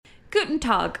Guten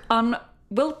Tag und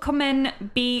willkommen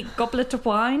bei Goblet of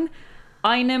Wine,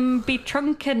 einem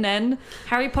betrunkenen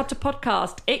Harry Potter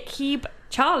Podcast. Ich heb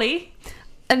Charlie.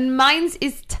 Und meins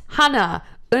ist Hannah.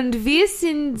 Und wir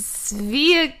sind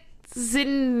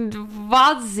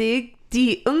wahnsinnig,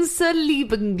 die unser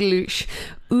Leben glück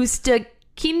aus der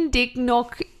Kindig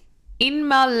noch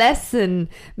immer lesen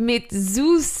mit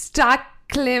so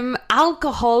starkem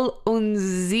Alkohol und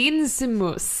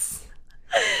Sensmus.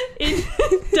 In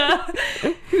der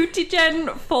heutigen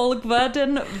Folge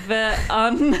werden wir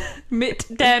mit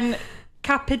den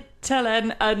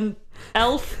Kapiteln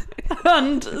 11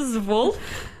 und 12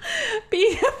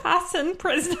 befassen.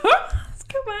 Prisoner of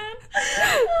Azkaban.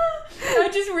 I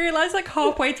just realised like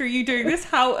halfway through you doing this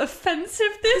how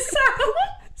offensive this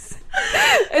sounds.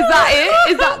 Is that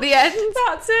it? Is that the end?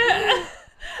 That's it.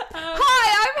 Hi,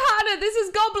 I'm Hannah. This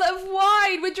is Goblet of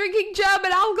Wine. We're drinking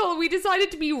German alcohol. We decided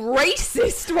to be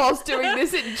racist whilst doing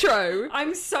this intro.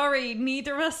 I'm sorry,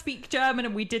 neither of us speak German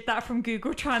and we did that from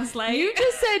Google Translate. You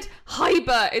just said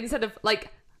Hyber instead of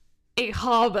like a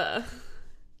harbour.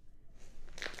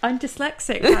 I'm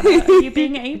dyslexic, Hannah. Are you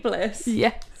being ableist?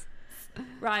 Yes.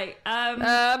 Right.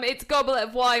 It's Goblet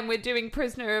of Wine. We're doing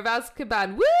Prisoner of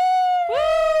Azkaban. Woo! Woo!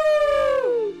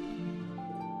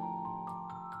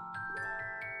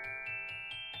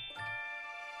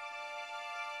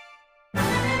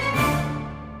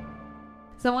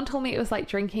 Someone told me it was like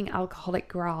drinking alcoholic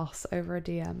grass over a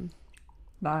DM.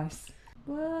 Nice.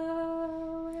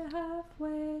 Well, we're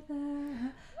halfway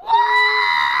there.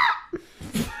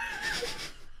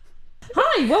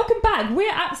 Hi, welcome back.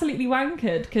 We're absolutely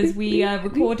wankered because we are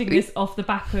recording this off the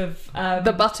back of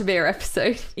the butterbeer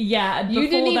episode. Yeah, and you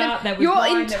before didn't that, even, there was your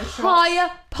wine, there was entire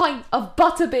pint of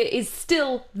butterbeer is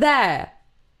still there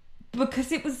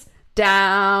because it was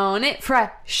down it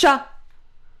fresher.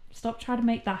 Stop trying to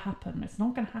make that happen. It's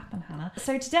not going to happen, Hannah.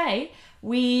 So today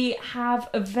we have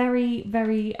a very,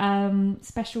 very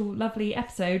special, lovely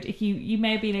episode. If you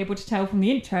may have been able to tell from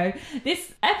the intro,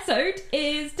 this episode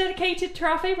is dedicated to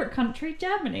our favourite country,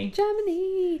 Germany.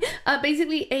 Germany.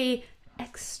 Basically, a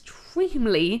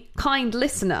extremely kind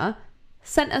listener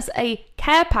sent us a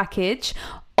care package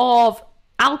of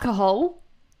alcohol,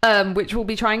 which we'll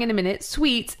be trying in a minute,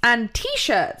 sweets, and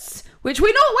t-shirts, which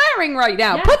we're not wearing right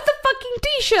now. Yeah. Put the fucking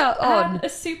t-shirt on. A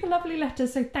super lovely letter,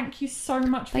 so thank you so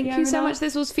much, Thank Fiona. you so much.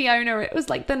 This was Fiona. It was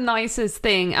like the nicest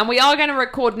thing. And we are going to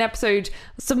record an episode,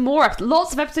 some more,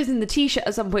 lots of episodes in the t-shirt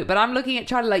at some point, but I'm looking at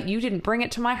Charlie like, you didn't bring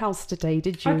it to my house today,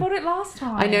 did you? I bought it last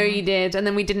time. I know you did, and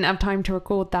then we didn't have time to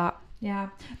record that. Yeah,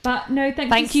 but no,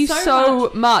 thank you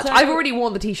so much. So, I've already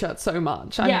worn the t-shirt so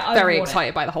much. I'm very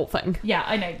excited by the whole thing. Yeah,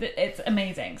 I know. It's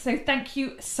amazing. So thank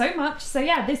you so much. So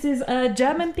yeah, this is a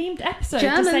German-themed episode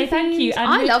to say thank you. And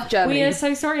I love Germany. We are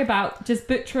so sorry about just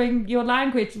butchering your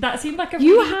language. That seemed like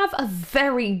You have a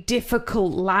very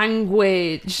difficult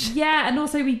language. Yeah, and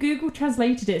also we Google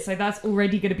translated it, so that's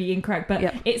already going to be incorrect.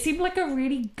 But it seemed like a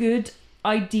really good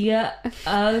idea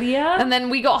earlier, and then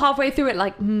we got halfway through it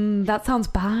like that sounds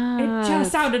bad. It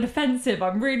just sounded offensive.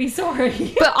 I'm really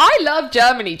sorry. But I love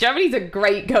Germany. Germany's a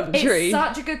great country. It's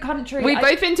such a good country. We've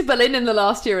both been to Berlin in the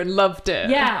last year and loved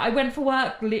it. Yeah, I went for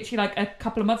work literally like a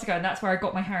couple of months ago, and that's where I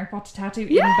got my Harry Potter tattoo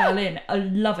in Berlin. I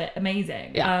love it.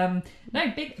 Amazing. No,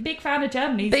 big fan of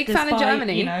Germany. Fan of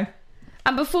Germany. You know.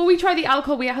 And before we try the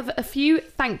alcohol, we have a few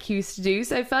thank yous to do.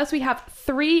 So first we have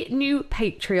 3 new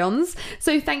Patreons.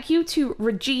 So thank you to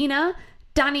Regina,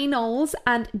 Danny Knowles,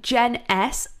 and Jen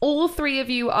S. All 3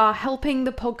 of you are helping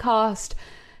the podcast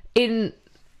in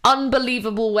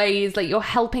unbelievable ways. Like, you're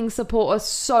helping support us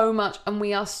so much, and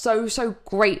we are so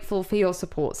grateful for your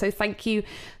support. So thank you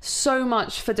so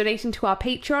much for donating to our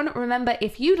Patreon. Remember,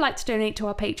 if you'd like to donate to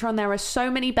our Patreon, there are so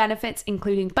many benefits,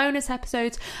 including bonus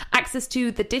episodes, access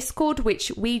to the Discord,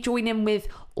 which we join in with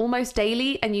almost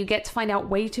daily, and you get to find out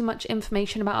way too much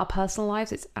information about our personal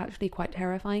lives. It's actually quite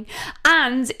terrifying.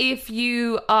 And if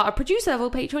you are a producer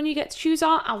level Patreon, you get to choose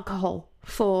our alcohol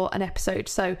for an episode.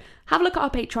 So have a look at our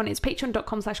Patreon. It's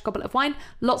patreon.com/goblet of wine.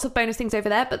 Lots of bonus things over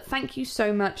there. But thank you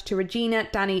so much to Regina,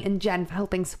 Danny, and Jen for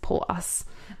helping support us.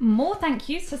 More thank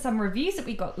yous for some reviews that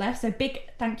we got left. So big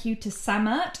thank you to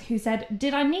Samert, who said,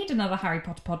 "Did I need another Harry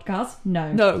Potter podcast?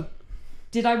 No.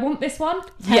 Did I want this one?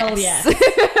 Hell yes.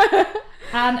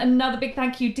 And another big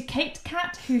thank you to Kate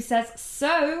Cat, who says,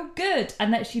 so good,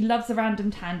 and that she loves the random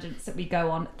tangents that we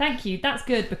go on. Thank you. That's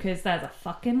good, because there's a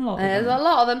fucking lot of them. There's a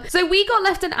lot of them. So we got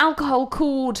left an alcohol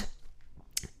called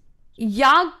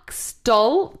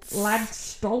Lagstolz.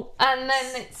 And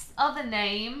then its other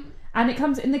name. And it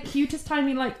comes in the cutest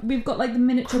tiny, like, we've got like the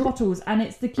miniature bottles, and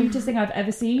it's the cutest thing I've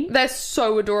ever seen. They're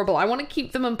so adorable. I want to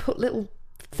keep them and put little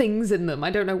things in them.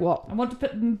 I don't know what. I want to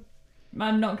put them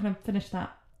I'm not going to finish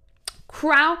that.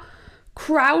 Crowd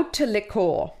to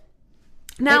liquor.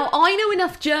 Now, I know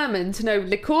enough German to know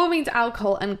liqueur means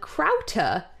alcohol, and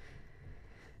krauter,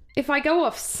 if I go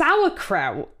off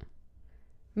sauerkraut,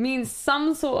 means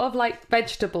some sort of like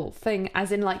vegetable thing,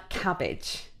 as in like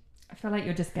cabbage. I feel like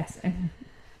you're just guessing.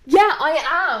 Yeah, I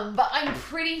am, but I'm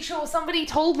pretty sure somebody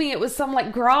told me it was some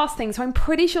like grass thing, so I'm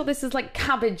pretty sure this is like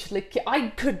cabbage liquor. I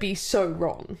could be so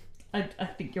wrong. I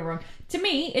think you're wrong. To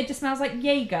me, it just smells like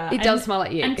Jaeger. It does smell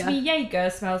like Jaeger. And to me, Jaeger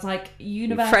smells like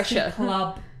university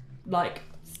club, like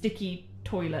sticky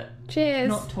toilet. Cheers.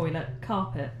 Not toilet,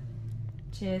 carpet.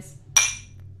 Cheers.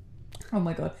 Oh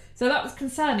my god. So that was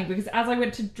concerning because as I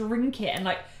went to drink it and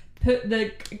like put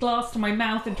the glass to my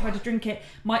mouth and tried to drink it,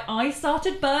 my eyes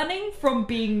started burning from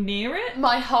being near it.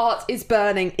 My heart is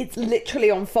burning. It's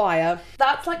literally on fire.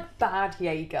 That's like bad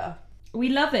Jaeger. We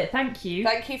love it. Thank you.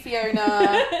 Thank you,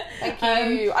 Fiona. Thank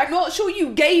you. I'm not sure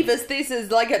you gave us this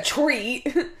as like a treat.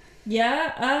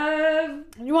 Yeah.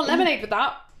 You want lemonade with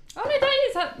that? Oh no, that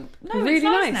is no. Really it's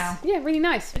nice now. Yeah, really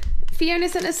nice. Fiona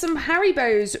sent us some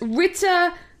Haribos.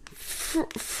 Ritter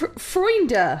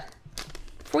Freunde.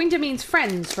 Freunde means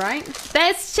friends, right?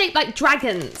 They're shaped like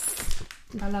dragons.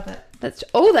 I love it.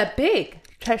 They're big.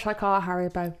 Tastes like our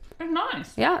Haribo. Oh,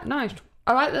 nice. Yeah, nice.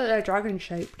 I like that they're dragon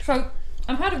shaped. So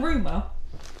I've had a rumour.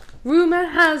 Rumour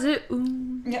has it.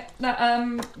 Yeah,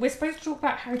 that we're supposed to talk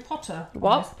about Harry Potter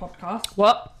on this podcast.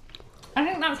 What? I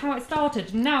think that's how it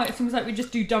started. And now it seems like we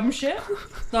just do dumb shit.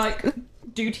 Like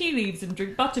do tea leaves and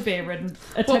drink butterbeer and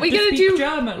attempt to speak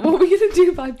German. What are we going to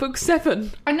do by book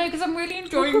 7? I know, because I'm really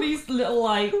enjoying these little,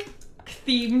 like,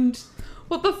 themed...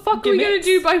 What the fuck are we going to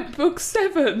do by book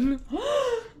 7?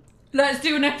 Let's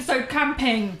do an episode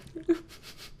camping.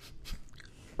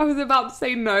 I was about to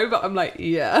say no, but I'm like,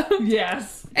 yeah.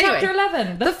 Yes. Anyway, Chapter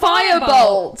 11. The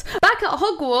Firebolt. Back at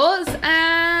Hogwarts,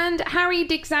 and Harry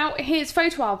digs out his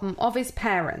photo album of his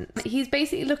parents. He's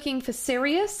basically looking for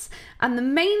Sirius, and the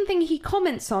main thing he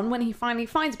comments on when he finally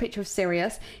finds a picture of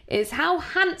Sirius is how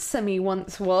handsome he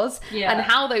once was, and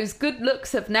how those good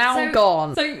looks have now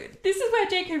gone. So this is where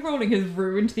J.K. Rowling has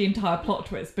ruined the entire plot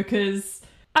twist, because,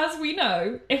 as we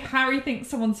know, if Harry thinks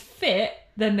someone's fit,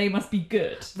 then they must be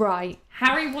good. Right.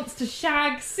 Harry wants to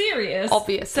shag Sirius.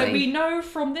 Obviously. So we know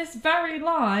from this very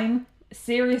line,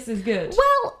 Sirius is good.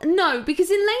 Well, no, because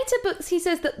in later books he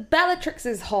says that Bellatrix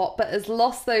is hot but has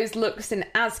lost those looks in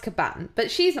Azkaban.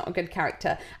 But she's not a good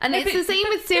character. And it's the same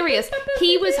with Sirius.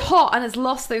 He was hot and has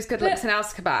lost those good looks in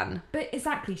Azkaban. But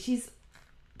exactly,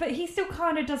 but he still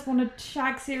kind of does want to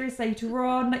shag Sirius later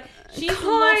on. Like, she's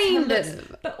lost her looks.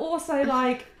 But also,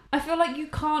 like, I feel like you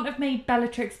can't have made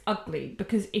Bellatrix ugly,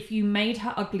 because if you made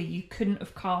her ugly, you couldn't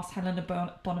have cast Helena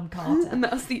Bonham Carter. And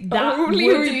that's the that only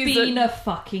would reason. have been a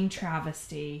fucking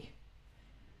travesty.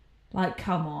 Like,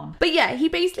 come on. But yeah, he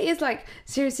basically is like,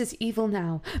 Sirius is evil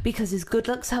now because his good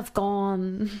looks have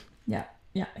gone. Yeah.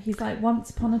 Yeah, he's like, once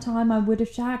upon a time I would have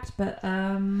shagged, but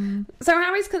So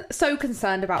Harry's so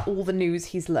concerned about all the news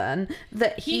he's learned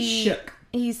that he's shook.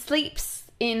 He sleeps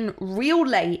in real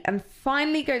late and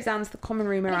finally goes down to the common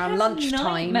room around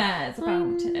lunchtime. Nightmares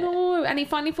about it. No, and he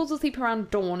finally falls asleep around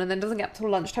dawn and then doesn't get up till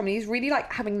lunchtime, and he's really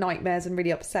like having nightmares and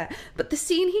really upset. But the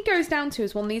scene he goes down to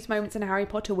is one of these moments in Harry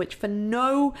Potter which, for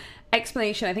no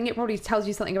explanation, I think it probably tells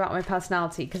you something about my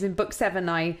personality, because in book 7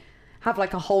 I have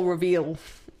like a whole reveal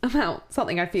about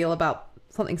something I feel about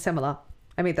something similar.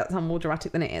 I made that sound more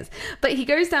dramatic than it is. But he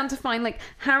goes down to find like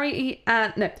Hermione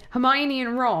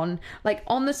and Ron like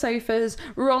on the sofas.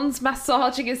 Ron's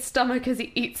massaging his stomach as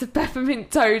he eats a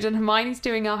peppermint toad, and Hermione's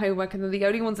doing her homework, and they're the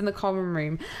only ones in the common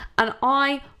room. And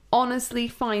I honestly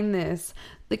find this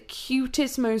the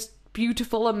cutest, most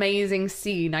beautiful, amazing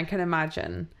scene I can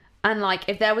imagine. And like,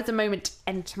 if there was a moment to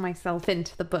enter myself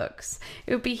into the books,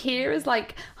 it would be here as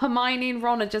like Hermione and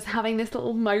Ron are just having this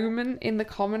little moment in the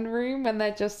common room when they're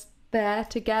just there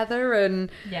together. And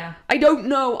yeah, I don't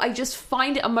know, I just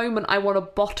find it a moment I want to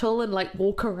bottle and like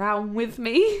walk around with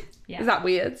me. Yeah. Is that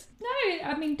weird? No,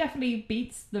 I mean, definitely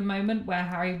beats the moment where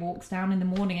Harry walks down in the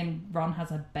morning and Ron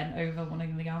has her bent over one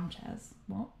of the armchairs.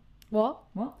 What?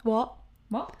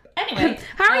 Anyway,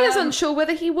 Harry is unsure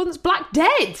whether he wants Black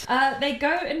dead. They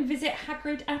go and visit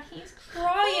Hagrid and he's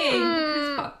crying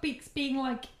because Buckbeak's being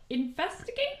like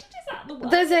investigated. Is that the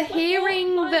word? There's a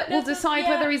hearing that will decide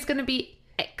whether he's going to be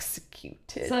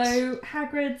executed. So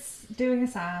Hagrid's doing a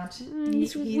sad.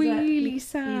 He's really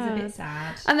sad. He's a bit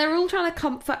sad. And they're all trying to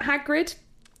comfort Hagrid.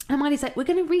 Hermione's like, we're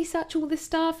going to research all this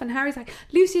stuff. And Harry's like,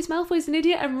 Lucius Malfoy's an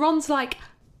idiot. And Ron's like,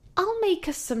 I'll make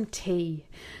us some tea.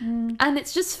 And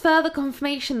it's just further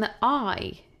confirmation that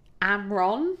I am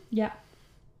Ron. Yeah.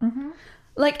 Mm-hmm.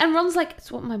 Like, and Ron's like,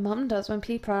 it's what my mum does when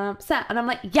people are upset. And I'm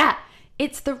like, yeah,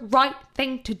 it's the right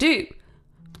thing to do.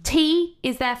 Tea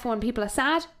is there for when people are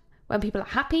sad, when people are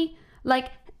happy. Like,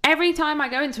 every time I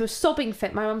go into a sobbing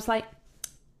fit, my mum's like,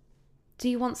 do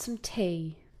you want some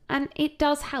tea? And it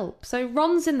does help. So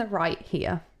Ron's in the right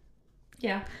here.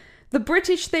 Yeah. The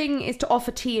British thing is to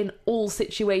offer tea in all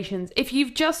situations. If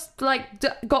you've just, like,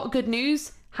 got good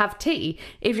news, have tea.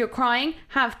 If you're crying,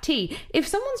 have tea. If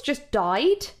someone's just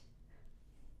died,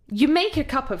 you make a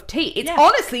cup of tea. It's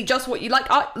honestly just what you like.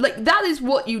 Like, that is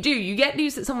what you do. You get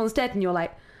news that someone's dead and you're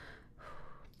like...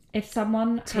 If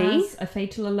someone has a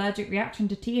fatal allergic reaction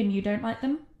to tea and you don't like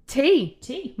them... Tea.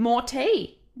 Tea. More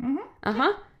tea. Mm-hmm.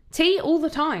 Uh-huh. Tea all the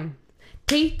time.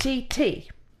 Tea. Can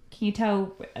you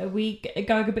tell we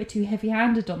going a bit too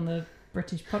heavy-handed on the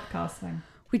British podcast thing?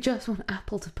 We just want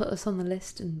Apple to put us on the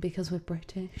list, and because we're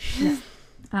British. Yeah.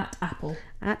 At Apple.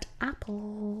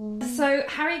 So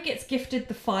Harry gets gifted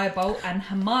the firebolt, and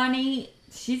Hermione,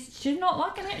 she's not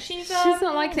liking it. She's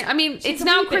not liking it. I mean, it's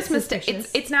now Christmas Day.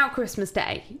 It's now Christmas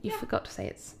Day. You forgot to say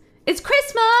it's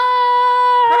Christmas!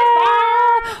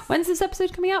 When's this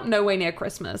episode coming out? Nowhere near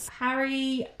Christmas.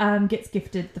 Harry gets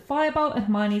gifted the firebolt, and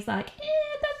Hermione's like,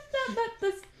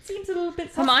 that seems a little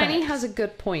bit suspect. Hermione has a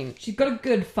good point. She's got a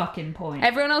good fucking point.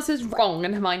 Everyone else is wrong,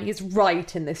 and Hermione is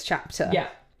right in this chapter.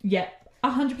 Yeah,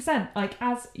 100%, like,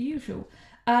 as usual.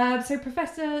 So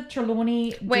Professor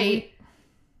Trelawney... Wait.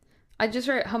 I just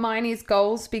wrote Hermione's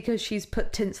goals because she's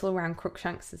put tinsel around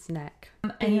Crookshanks' neck.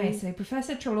 Anyway, so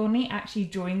Professor Trelawney actually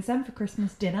joins them for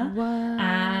Christmas dinner. Wow.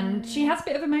 And she has a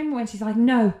bit of a moment when she's like,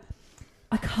 no,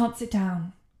 I can't sit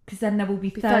down. Because then there will be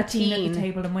 13 at the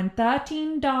table. And when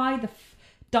 13 die, the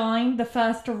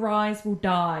first to rise will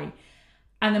die.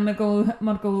 And then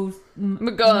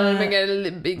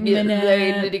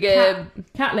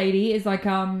cat lady is like,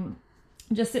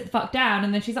 just sit the fuck down.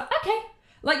 And then she's like, okay.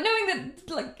 Like, knowing that,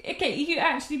 like, okay, you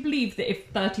actually believe that if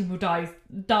 13 will die,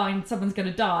 someone's going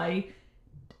to die.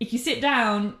 If you sit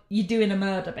down, you're doing a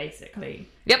murder, basically.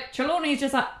 Yep. Trelawney's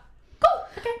just like, cool,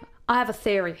 okay. I have a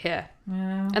theory here.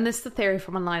 Yeah. And this is the theory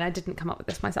from online. I didn't come up with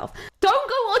this myself. Don't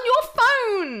go on your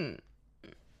phone!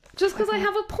 Just because I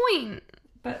have a point.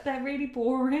 But they're really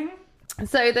boring.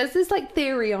 So there's this, like,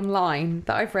 theory online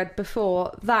that I've read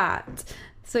before that...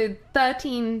 So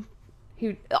 13...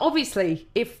 who obviously,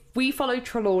 if we follow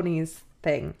Trelawney's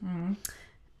thing,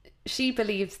 she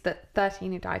believes that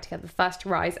 13 who died together, the first to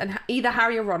rise, and either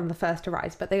Harry or Ron are the first to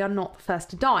rise, but they are not the first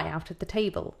to die out of the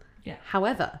table. Yeah.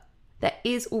 However, there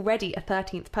is already a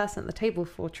 13th person at the table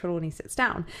before Trelawney sits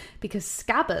down, because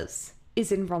Scabbers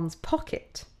is in Ron's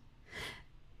pocket,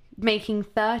 making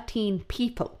 13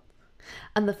 people.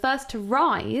 And the first to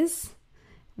rise,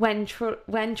 when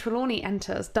Trelawney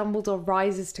enters, Dumbledore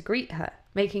rises to greet her,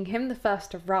 making him the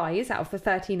first to rise out of the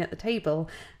 13 at the table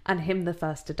and him the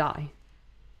first to die.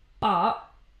 But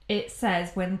it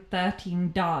says when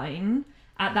 13 dine,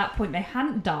 at that point they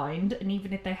hadn't dined, and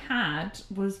even if they had,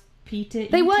 was Peter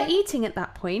eating? They were eating at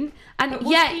that point, and but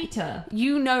yet Peter?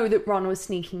 You know that Ron was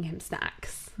sneaking him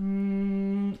snacks.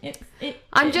 I'm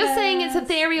just saying it's a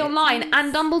theory online,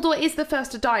 and Dumbledore is the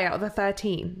first to die out of the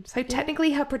 13. So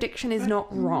technically her prediction is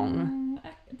not wrong.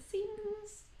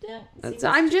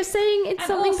 I'm just saying it's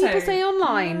something people say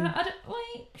online.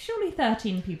 Surely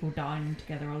 13 people dine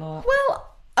together a lot.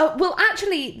 Well,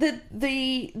 actually,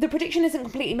 the prediction isn't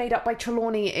completely made up by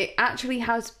Trelawney. It actually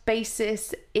has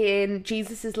basis in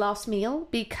Jesus' last meal,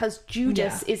 because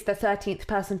Judas is the 13th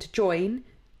person to join.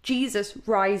 Jesus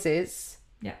rises,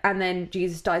 and then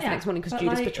Jesus dies the next morning because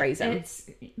Judas betrays him.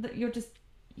 You're just,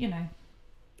 you know...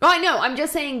 Oh, I know. I'm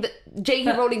just saying that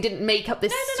J.K. Rowling didn't make up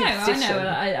this superstition.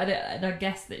 I know. I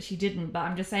guess that she didn't, but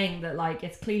I'm just saying that, like,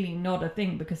 it's clearly not a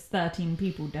thing because 13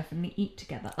 people definitely eat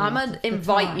together. I'm going to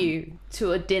invite you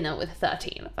to a dinner with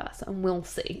 13 of us, and we'll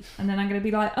see. And then I'm going to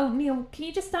be like, oh, Neil, can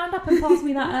you just stand up and pass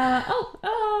me that?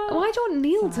 Why do you want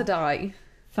Neil to die?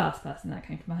 First person that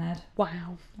came to my head.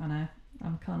 Wow. I know.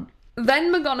 I'm a cunt.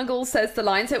 Then McGonagall says the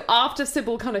line. So after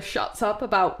Sybil kind of shuts up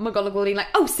about McGonagall being like,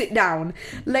 oh, sit down.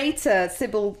 Later,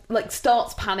 Sybil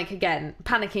starts panicking again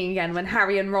when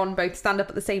Harry and Ron both stand up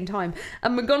at the same time.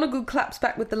 And McGonagall claps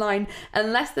back with the line,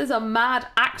 unless there's a mad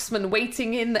axeman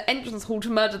waiting in the entrance hall to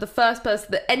murder the first person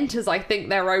that enters, I think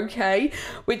they're okay.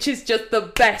 Which is just the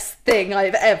best thing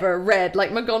I've ever read.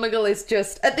 Like, McGonagall is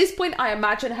just, at this point, I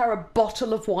imagine her a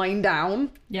bottle of wine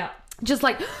down. Yeah. Just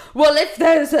like, well, if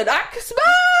there's an axeman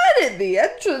in the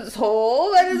entrance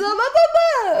hall, then it's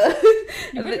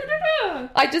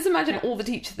I just imagine all the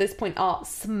teachers at this point are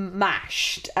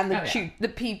smashed, and the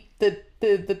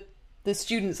the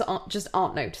students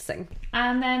aren't noticing.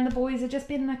 And then the boys are just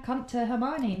being a cunt to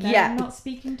Hermione. They're not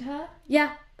speaking to her.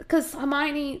 Yeah, because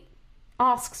Hermione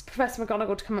asks Professor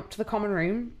McGonagall to come up to the common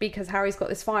room because Harry's got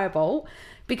this firebolt,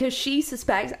 because she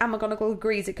suspects, and McGonagall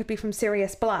agrees, it could be from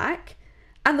Sirius Black,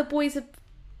 and the boys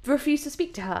refuse to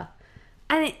speak to her.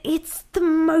 And it's the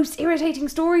most irritating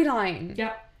storyline.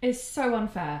 Yeah, it's so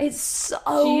unfair. It's so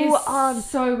she is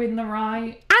so in the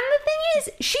right. And the thing is,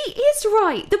 she is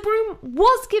right. The broom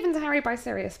was given to Harry by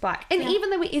Sirius Black. And even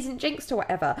though it isn't jinxed or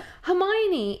whatever,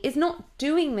 Hermione is not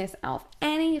doing this out of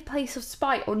any place of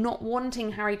spite or not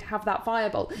wanting Harry to have that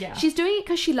firebolt. Yeah. She's doing it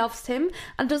because she loves him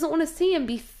and doesn't want to see him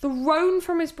be thrown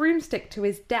from his broomstick to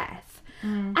his death.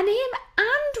 And him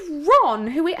and Ron,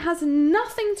 who it has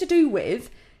nothing to do with,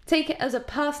 take it as a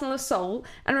personal assault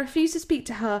and refuse to speak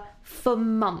to her for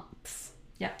months.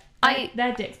 Yeah.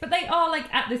 They're dicks. But they are, like,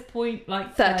 at this point,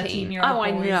 like, 13-year-old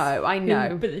boys. Oh, I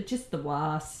know. But they're just the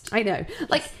worst. I know.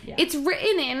 It's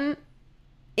written in...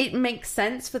 It makes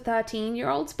sense for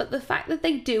 13-year-olds, but the fact that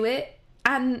they do it,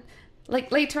 and,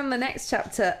 like, later in the next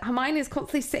chapter, Hermione is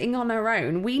constantly sitting on her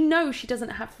own. We know she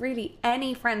doesn't have really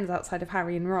any friends outside of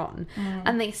Harry and Ron,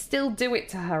 and they still do it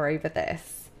to her over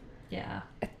this. Yeah.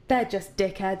 They're just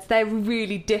dickheads. They're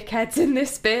really dickheads in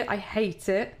this bit. I hate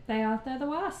it. They are. They're the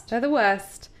worst. They're the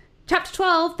worst. Chapter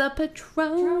 12, the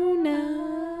Patronus.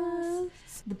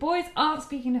 The boys aren't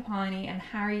speaking to Hermione, and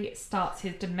Harry starts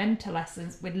his Dementor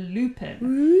lessons with Lupin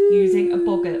using a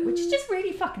boggart, which is just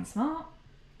really fucking smart.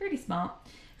 Really smart.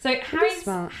 So Harry's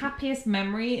happiest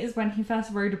memory is when he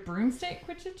first rode a broomstick,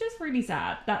 which is just really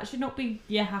sad. That should not be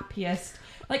your happiest.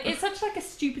 Like, it's such like a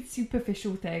stupid,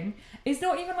 superficial thing. It's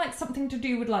not even like something to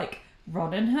do with like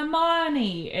Ron and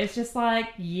Hermione. It's just like,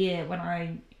 yeah, when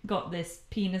I got this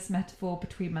penis metaphor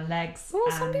between my legs.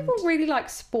 Well, some people really like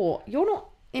sport. You're not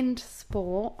into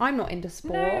sport. I'm not into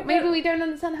sport. No, maybe we don't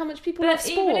understand how much people love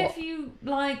sport. Even if you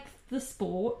like the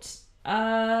sport,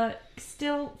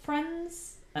 still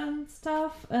friends and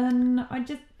stuff. And I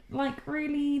just like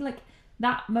really like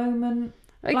that moment.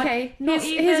 Okay, like,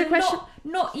 here's a question.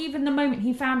 Not even the moment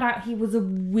he found out he was a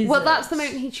wizard. Well, that's the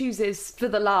moment he chooses for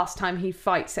the last time he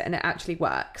fights it and it actually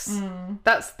works.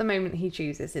 That's the moment he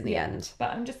chooses in the end. But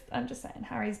I'm just saying,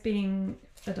 Harry's being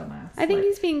a dumbass. I think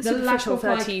he's being superficial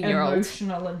 13-year-old.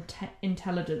 Emotional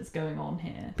intelligence going on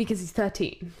here. Because he's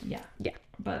 13. Yeah. Yeah.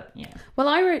 But, yeah. Well,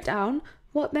 I wrote down,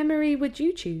 what memory would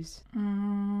you choose?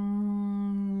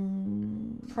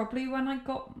 Probably when I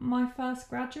got my first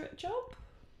graduate job.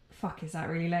 Fuck, is that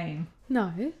really lame?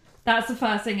 No. That's the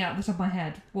first thing out of the top of my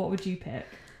head. What would you pick?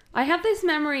 I have this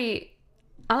memory.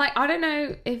 I don't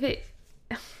know if it...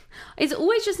 It's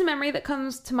always just a memory that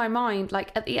comes to my mind.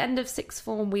 Like, at the end of sixth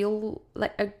form, we all,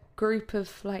 like, a group of,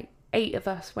 like, 8 of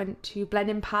us went to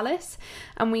Blenheim Palace,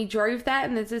 and we drove there,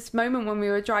 and there's this moment when we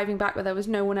were driving back where there was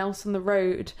no one else on the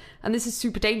road. And this is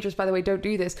super dangerous, by the way, don't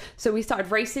do this. So we started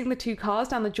racing the 2 cars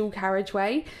down the dual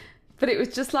carriageway. But it was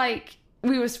just, like...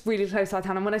 We were really close to our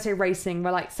town, and when I say racing, we're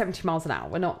like 70 miles an hour.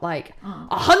 We're not like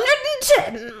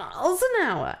 110 miles an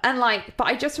hour. And like, but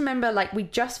I just remember like we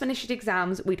just finished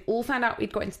exams. We'd all found out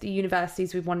we'd got into the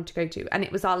universities we wanted to go to, and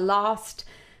it was our last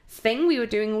thing we were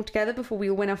doing all together before we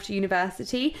all went off to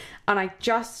university. And I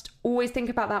just always think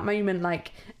about that moment,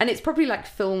 like, and it's probably like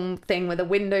film thing where the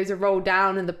windows are rolled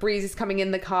down and the breeze is coming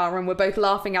in the car, and we're both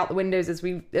laughing out the windows as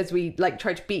we like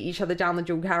try to beat each other down the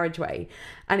dual carriageway.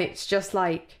 And it's just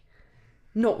like,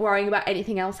 not worrying about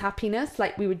anything else happiness.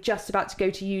 Like, we were just about to go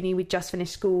to uni, we'd just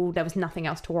finished school, there was nothing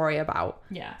else to worry about.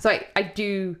 Yeah. So I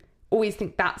do always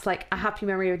think that's like a happy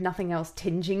memory with nothing else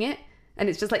tinging it. And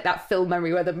it's just like that film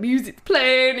memory where the music's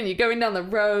playing and you're going down the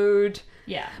road.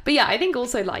 Yeah. But yeah, I think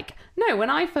also like, no, when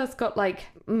I first got like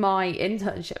my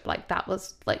internship, like that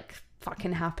was like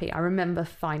fucking happy. I remember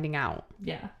finding out.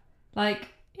 Yeah. Like...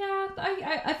 Yeah,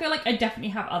 I feel like I definitely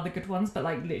have other good ones, but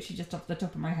like literally just off the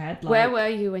top of my head. Like, where were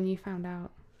you when you found out?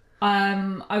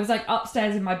 I was like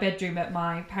upstairs in my bedroom at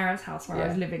my parents' house where I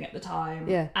was living at the time.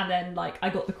 Yeah. And then like I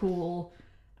got the call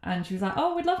and she was like,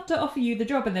 oh, we'd love to offer you the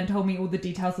job, and then told me all the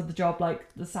details of the job, like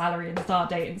the salary and start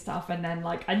date and stuff. And then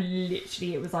like I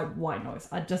literally, it was like white noise.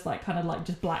 I just like kind of like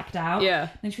just blacked out. Yeah.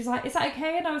 And she was like, is that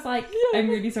okay? And I was like, I'm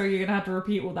really sorry, you're gonna have to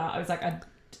repeat all that. I was like, I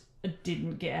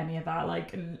didn't get any of that,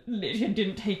 like literally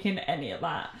didn't take in any of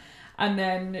that. And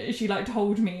then she like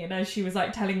told me, and as she was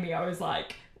like telling me, I was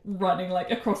like running like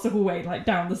across the hallway, like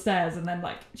down the stairs, and then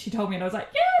like she told me and I was like,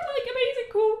 yeah, like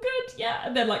amazing, cool, good, yeah,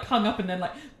 and then like hung up and then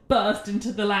like burst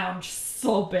into the lounge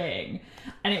sobbing.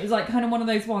 And it was like kind of one of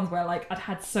those ones where like I'd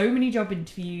had so many job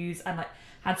interviews and like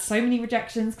had so many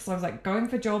rejections because I was like going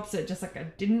for jobs that just like I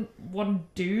didn't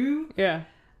want to do. Yeah.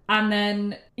 And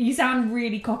then you sound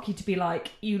really cocky to be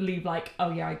like, you leave like,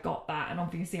 oh yeah, I got that. And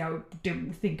obviously I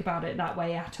didn't think about it that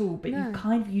way at all. But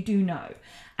you do know.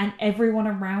 And everyone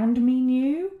around me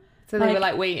knew. So they were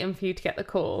like waiting for you to get the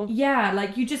call. Yeah,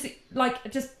 like you just like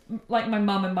my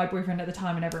mum and my boyfriend at the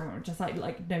time and everyone were just like,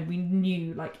 no, we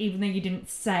knew, like, even though you didn't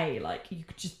say, like, you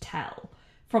could just tell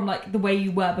from like the way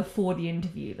you were before the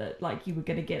interview that like you were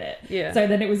gonna get it. Yeah. So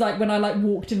then it was like when I like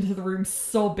walked into the room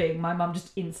sobbing, my mum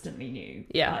just instantly knew.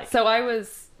 Yeah. Like, so I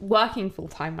was working full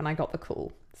time when I got the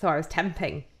call. So I was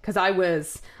temping because I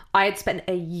had spent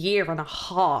a year and a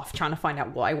half trying to find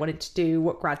out what I wanted to do,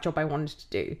 what grad job I wanted to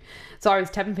do. So I was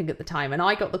temping at the time and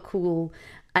I got the call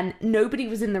and nobody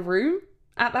was in the room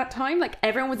at that time. Like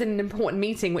everyone was in an important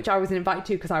meeting, which I wasn't invited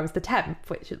to because I was the temp,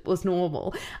 which was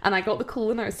normal. And I got the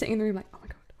call and I was sitting in the room like, oh my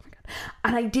God.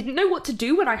 And I didn't know what to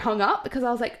do when I hung up because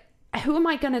I was like, who am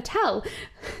I going to tell?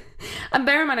 And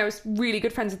bear in mind, I was really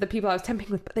good friends with the people I was temping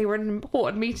with, but they were in an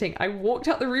important meeting. I walked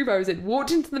out the room I was in,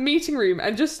 walked into the meeting room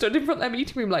and just stood in front of their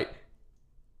meeting room like...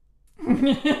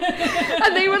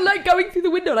 and they were like going through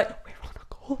the window like, we're on a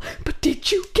call, but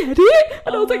did you get it?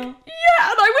 And I was like,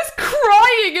 yeah. And I was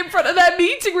crying in front of their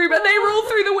meeting room and they were all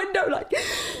through the window like...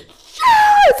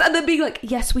 Yes! And then being like,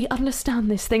 yes, we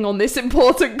understand this thing on this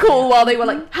important call while they were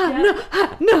like,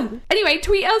 no. Anyway,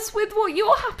 tweet us with what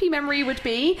your happy memory would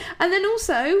be. And then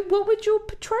also, what would your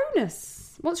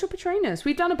Patronus? What's your Patronus?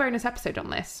 We've done a bonus episode on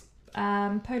this.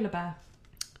 Polar bear.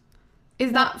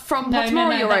 Is that from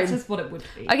Pottermore or your that's own? Just what it would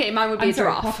be. Okay, mine would be a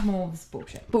giraffe. Pottermore's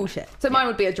bullshit. So mine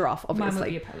would be a giraffe, obviously.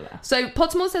 Mine would be a polar bear. So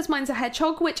Pottermore says mine's a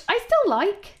hedgehog, which I still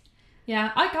like.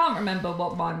 Yeah, I can't remember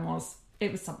what mine was.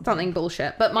 It was something. Something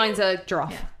bullshit, but mine's a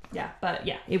giraffe. Yeah, but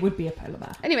yeah, it would be a polar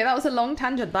bear. Anyway, that was a long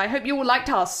tangent, but I hope you all liked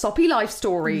our soppy life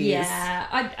stories. Yeah,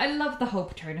 I love the whole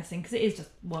Patronus thing because it is just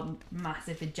one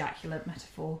massive ejaculate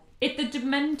metaphor. If the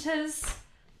Dementors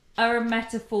are a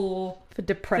metaphor for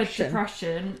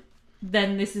depression,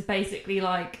 then this is basically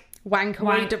like wank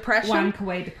away depression. Wank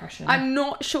away depression. I'm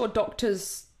not sure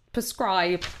doctors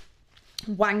prescribe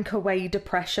wank away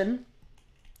depression.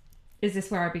 Is this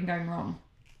where I've been going wrong?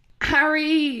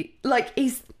 Harry, like,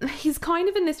 he's kind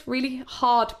of in this really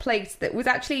hard place that was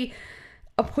actually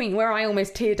a point where I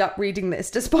almost teared up reading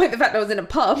this, despite the fact I was in a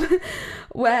pub,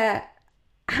 where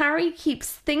Harry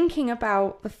keeps thinking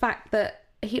about the fact that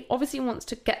he obviously wants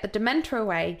to get the Dementor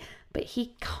away, but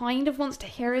he kind of wants to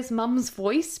hear his mum's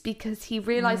voice because he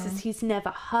realises he's never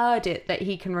heard it that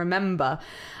he can remember.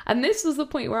 And this was the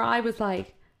point where I was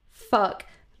like, fuck.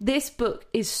 This book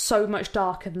is so much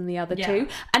darker than the other two.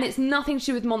 And it's nothing to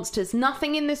do with monsters.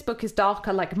 Nothing in this book is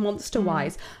darker, like,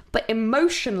 monster-wise. But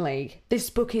emotionally,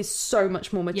 this book is so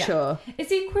much more mature. Yeah. It's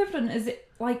the equivalent as,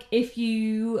 like, if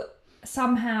you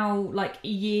somehow, like,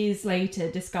 years later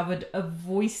discovered a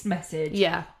voice message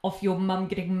of your mum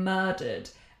getting murdered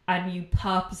and you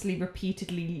purposely,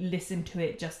 repeatedly listen to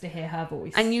it just to hear her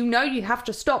voice. And you know you have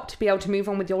to stop to be able to move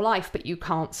on with your life, but you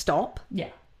can't stop. Yeah.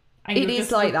 And it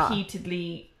is like that.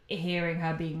 Repeatedly hearing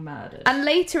her being murdered. And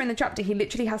later in the chapter, he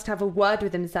literally has to have a word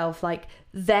with himself, like,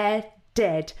 they're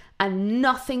dead and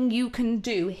nothing you can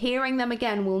do. Hearing them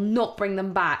again will not bring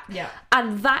them back. Yeah.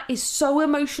 And that is so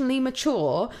emotionally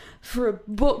mature for a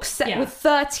book set with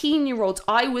 13-year-olds.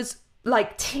 I was,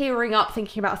 like, tearing up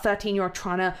thinking about a 13-year-old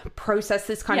trying to process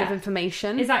this kind of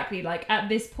information. Exactly. Like, at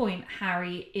this point,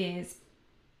 Harry is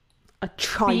a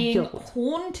child. Being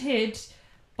haunted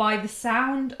by the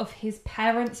sound of his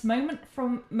parents'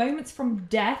 moments from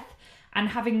death and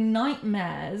having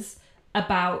nightmares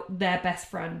about their best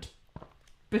friend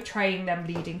betraying them,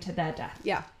 leading to their death.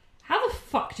 Yeah. How the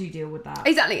fuck do you deal with that?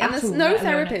 Exactly. And there's no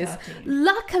therapist.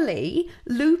 Luckily,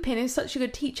 Lupin is such a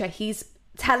good teacher. He's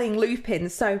telling Lupin.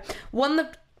 So one of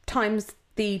the times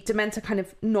the Dementor kind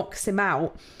of knocks him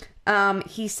out,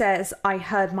 he says, I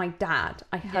heard my dad.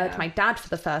 I heard my dad for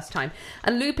the first time.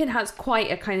 And Lupin has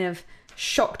quite a kind of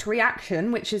shocked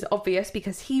reaction, which is obvious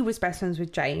because he was best friends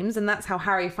with James, and that's how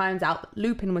Harry finds out that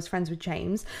Lupin was friends with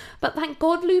James. But thank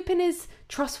God Lupin is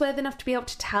trustworthy enough to be able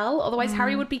to tell, otherwise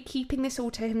Harry would be keeping this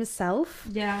all to himself.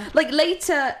 Yeah. Like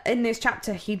later in this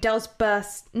chapter he does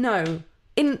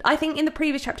I think in the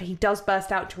previous chapter he does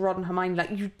burst out to Ron and Hermione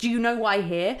like, do you know what I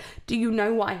hear? Do you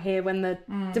know what I hear when the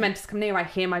Dementors come near? I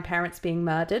hear my parents being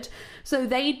murdered. So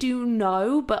they do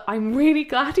know, but I'm really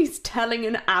glad he's telling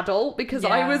an adult because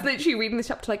I was literally reading this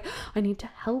chapter like, I need to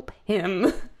help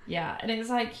him. Yeah, and it's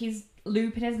like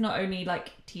Lupin is not only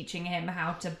like teaching him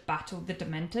how to battle the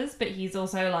Dementors, but he's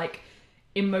also like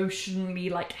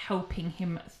emotionally like helping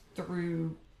him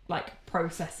through like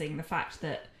processing the fact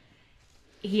that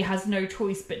he has no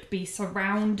choice but to be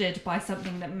surrounded by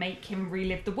something that make him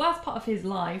relive the worst part of his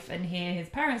life and hear his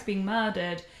parents being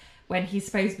murdered when he's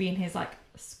supposed to be in his like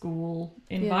school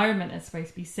environment and supposed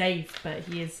to be safe, but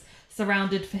he is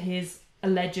surrounded for his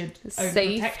alleged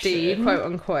safety, quote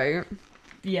unquote.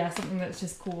 Yeah, something that's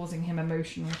just causing him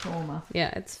emotional trauma. Yeah,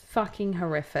 it's fucking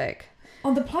horrific.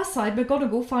 On the plus side,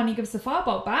 McGonagall finally gives the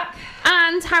firebolt back.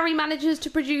 And Harry manages to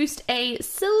produce a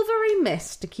silvery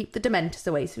mist to keep the Dementors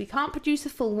away. So he can't produce a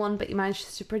full one, but he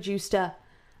manages to produce a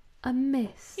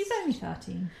mist. He's only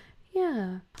 13.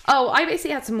 Yeah. Oh, I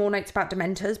basically had some more notes about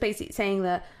Dementors, basically saying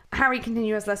that Harry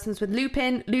continues lessons with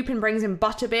Lupin. Lupin brings him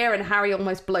butterbeer, and Harry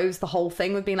almost blows the whole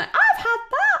thing with being like, I've had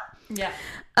that!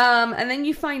 Yeah. And then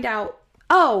you find out...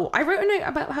 Oh, I wrote a note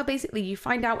about how basically you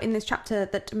find out in this chapter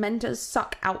that Dementors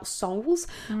suck out souls,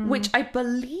 which I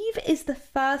believe is the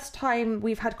first time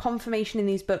we've had confirmation in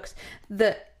these books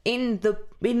that in the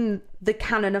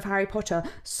canon of Harry Potter,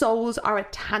 souls are a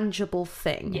tangible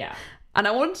thing. Yeah. And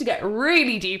I wanted to get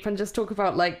really deep and just talk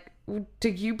about, like, do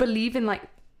you believe in, like,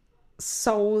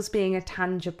 souls being a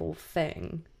tangible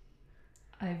thing?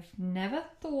 I've never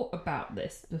thought about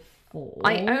this before.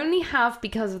 I only have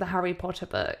because of the Harry Potter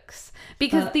books.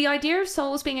 Because the idea of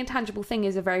souls being a tangible thing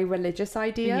is a very religious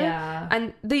idea. Yeah.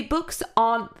 And the books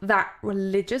aren't that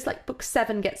religious. Like, book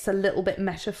 7 gets a little bit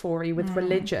metaphor-y with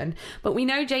religion. But we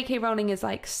know J.K. Rowling is,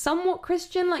 like, somewhat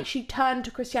Christian. Like, she turned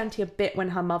to Christianity a bit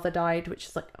when her mother died, which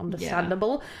is, like,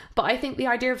 understandable. Yeah. But I think the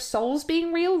idea of souls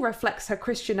being real reflects her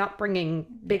Christian upbringing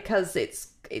because it's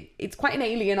quite an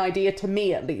alien idea to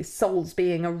me, at least, souls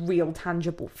being a real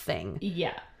tangible thing.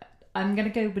 Yeah. I'm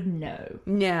going to go with no.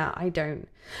 Yeah, I don't.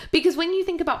 Because when you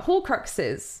think about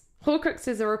Horcruxes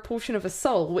are a portion of a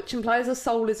soul, which implies a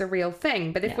soul is a real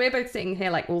thing. But if we're both sitting here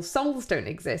like, well, souls don't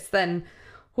exist, then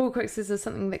Horcruxes are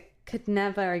something that could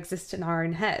never exist in our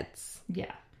own heads.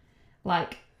 Yeah.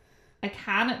 Like, I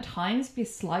can at times be a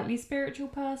slightly spiritual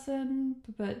person,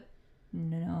 but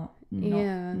no.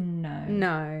 Not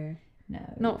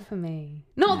for me.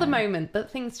 Not at the moment,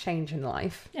 but things change in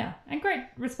life. Yeah, and great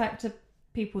respect to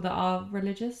people that are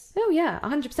religious. Oh yeah,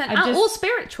 100%. Or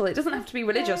spiritual. It doesn't have to be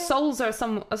religious. Souls are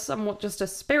somewhat just a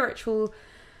spiritual.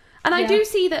 And I do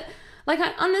see that, like,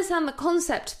 I understand the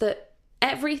concept that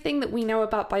everything that we know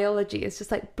about biology is just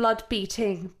like blood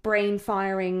beating, brain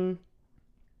firing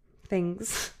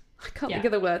things. I can't think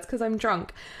of the words because I'm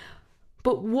drunk.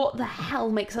 But what the hell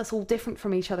makes us all different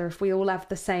from each other if we all have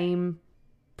the same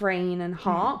brain and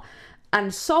heart?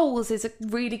 And souls is a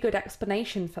really good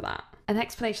explanation for that. An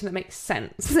explanation that makes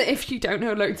sense if you don't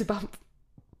know loads about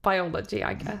biology,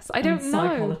 I guess. I don't know.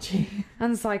 Psychology.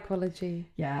 And psychology.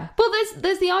 Yeah. Well,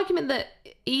 there's the argument that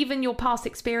even your past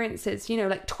experiences, you know,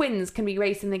 like twins can be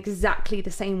raised in exactly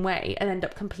the same way and end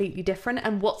up completely different.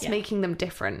 And what's making them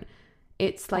different?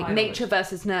 It's like nature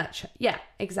versus nurture. Yeah,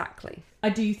 exactly. I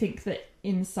do think that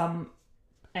in some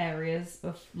areas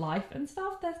of life and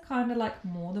stuff, there's kind of like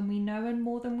more than we know and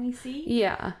more than we see.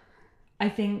 Yeah. I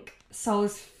think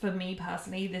souls, for me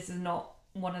personally, this is not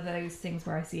one of those things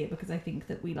where I see it because I think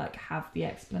that we like have the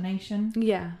explanation.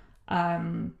 Yeah. I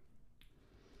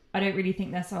don't really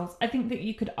think they're souls. I think that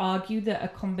you could argue that a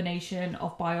combination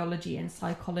of biology and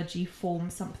psychology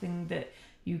forms something that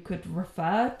you could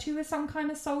refer to as some kind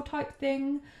of soul type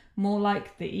thing. More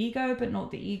like the ego, but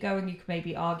not the ego. And you could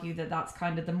maybe argue that that's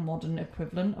kind of the modern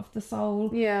equivalent of the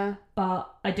soul. Yeah. But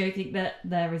I don't think that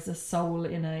there is a soul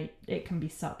it can be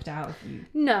sucked out of you.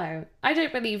 No, I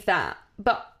don't believe that.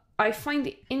 But I find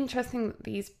it interesting that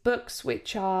these books,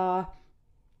 which are...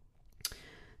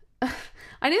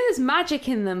 I know there's magic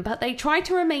in them, but they try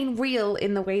to remain real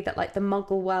in the way that, like, the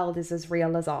Muggle world is as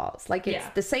real as ours. Like, it's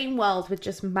the same world with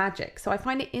just magic. So I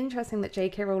find it interesting that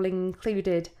J.K. Rowling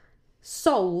included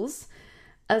souls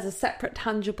as a separate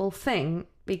tangible thing,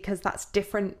 because that's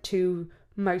different to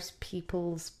a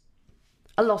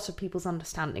lot of people's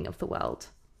understanding of the world.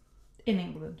 In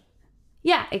England.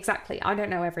 Yeah, exactly. I don't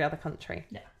know every other country.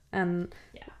 Yeah.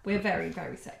 We're very,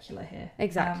 very secular here.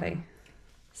 Exactly.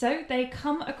 So they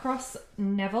come across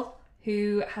Neville,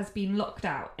 who has been locked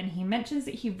out, and he mentions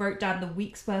that he wrote down the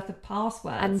week's worth of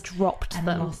passwords and dropped and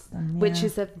them, lost them, which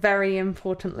is a very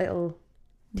important little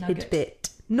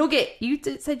tidbit. Nugget. You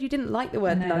said you didn't like the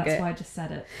word nugget. That's why I just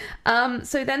said it.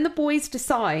 So then the boys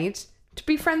decide to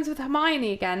be friends with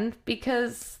Hermione again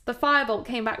because the firebolt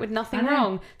came back with nothing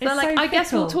wrong. So they're like, I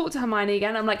guess we'll talk to Hermione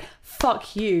again. I'm like,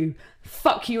 fuck you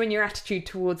and your attitude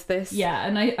towards this. Yeah,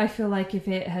 and I feel like if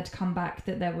it had come back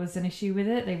that there was an issue with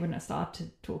it, they wouldn't have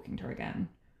started talking to her again.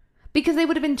 Because they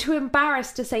would have been too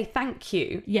embarrassed to say thank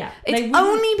you. Yeah. It's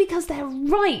only because they're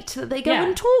right that they go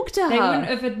and talk to her. They wouldn't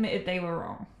have admitted they were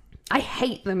wrong. I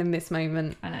hate them in this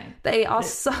moment. I know. They are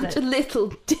such little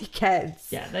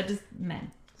dickheads. Yeah, they're just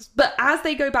men. But as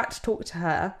they go back to talk to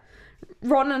her,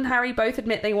 Ron and Harry both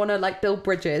admit they want to, like, build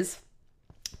bridges.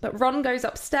 But Ron goes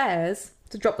upstairs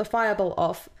to drop the firebolt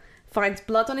off, finds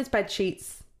blood on his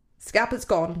bedsheets, Scabbard's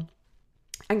gone,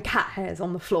 and cat hairs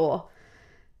on the floor.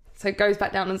 So goes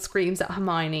back down and screams at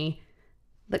Hermione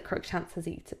that Crookshanks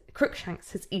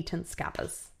has eaten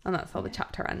Scabbers. And that's how the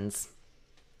chapter ends.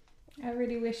 I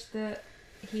really wish that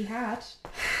he had.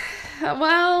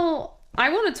 Well, I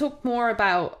want to talk more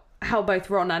about how both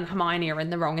Ron and Hermione are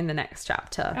in the wrong in the next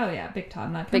chapter. Oh yeah, big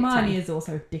time. Like Big Hermione time. is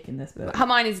also a dick in this book.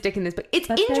 Hermione's a dick in this book. It's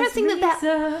interesting that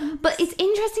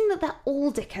they're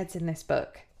all dickheads in this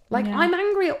book. Like, yeah. I'm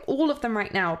angry at all of them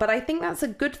right now, but I think that's a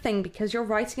good thing because you're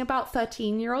writing about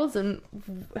 13-year-olds, and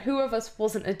who of us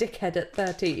wasn't a dickhead at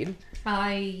 13?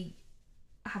 I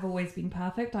have always been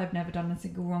perfect. I've never done a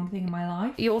single wrong thing in my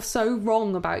life. You're so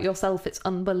wrong about yourself, it's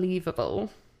unbelievable.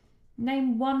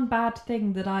 Name one bad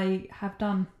thing that I have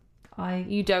done.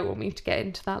 You don't want me to get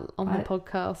into that on the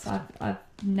podcast. I've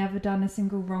never done a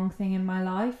single wrong thing in my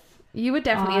life. You were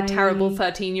definitely a terrible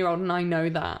 13-year-old, and I know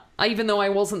that. Even though I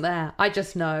wasn't there, I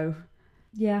just know.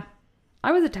 Yeah.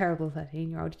 I was a terrible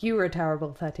 13-year-old. You were a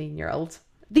terrible 13-year-old.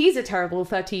 These are terrible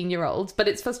 13-year-olds, but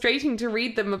it's frustrating to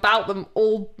read them about them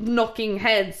all knocking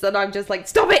heads, and I'm just like,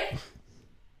 stop it!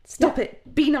 Stop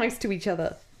it! Be nice to each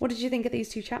other. What did you think of these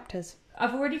 2 chapters?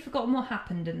 I've already forgotten what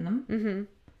happened in them. Mm-hmm.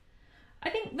 I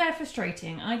think they're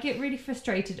frustrating. I get really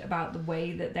frustrated about the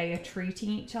way that they are treating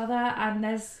each other, and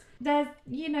there's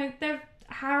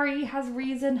Harry has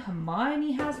reason,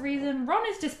 Hermione has reason, Ron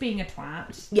is just being a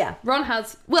twat. Yeah, Ron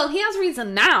has... Well, he has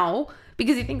reason now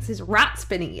because he thinks his rat's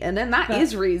been eaten, and that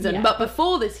is reason. Yeah. But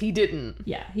before this, he didn't.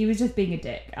 Yeah, he was just being a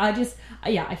dick. I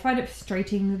find it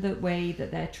frustrating the way that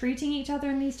they're treating each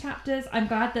other in these chapters. I'm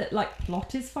glad that, like,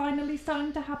 plot is finally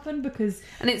starting to happen because...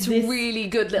 And it's really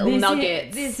good little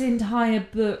nuggets. This entire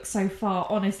book so far,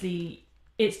 honestly...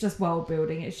 It's just world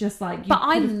building. It's just like... But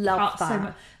I love that. So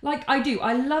much. Like, I do.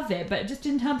 I love it. But just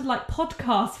in terms of, like,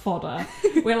 podcast fodder,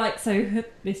 we're like, so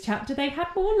this chapter, they had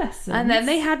more lessons. And then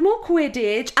they had more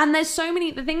Quidditch. And there's so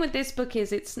many... The thing with this book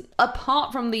is it's...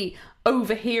 Apart from the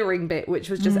overhearing bit, which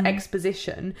was just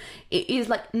exposition, it is,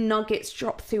 like, nuggets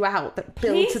drop throughout that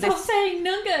build to this... Stop saying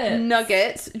nuggets!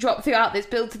 Nuggets drop throughout this,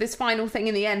 build to this final thing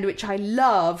in the end, which I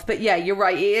love. But yeah, you're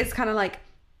right. It is kind of like...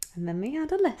 And then they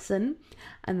had a lesson...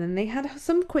 And then they had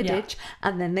some Quidditch,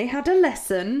 and then they had a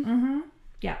lesson. Mm-hmm.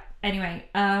 Yeah. Anyway,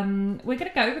 we're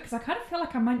gonna go because I kind of feel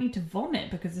like I might need to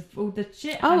vomit because of all the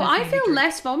shit. Oh, I feel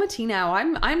less vomity now.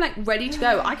 I'm like ready to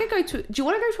go. I could go to. Do you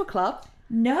want to go to a club?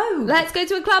 No. Let's go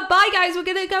to a club. Bye, guys. We're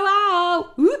gonna go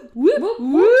out. Whoop, whoop, whoop,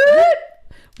 whoop.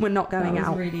 We're not going out.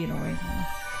 That was really annoying.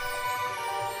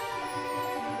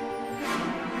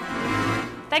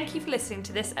 Thank you for listening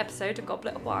to this episode of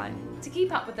Goblet of Wine. To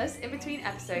keep up with us in between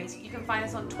episodes, you can find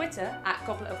us on Twitter at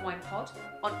Goblet of Wine Pod,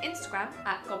 on Instagram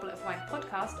at Goblet of Wine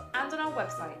Podcast, and on our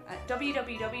website at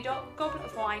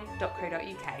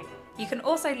www.gobletofwine.co.uk. You can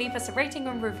also leave us a rating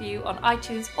and review on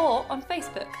iTunes or on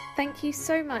Facebook. Thank you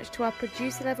so much to our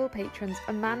producer level patrons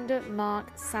Amanda,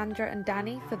 Mark, Sandra and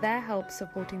Danny for their help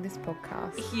supporting this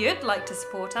podcast. If you'd like to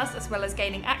support us as well as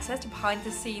gaining access to behind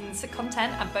the scenes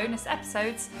content and bonus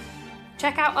episodes,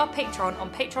 check out our Patreon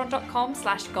on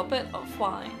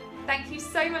patreon.com/gobletofwine. Thank you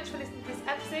so much for listening to this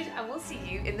episode, and we'll see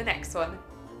you in the next one.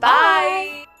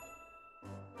 Bye!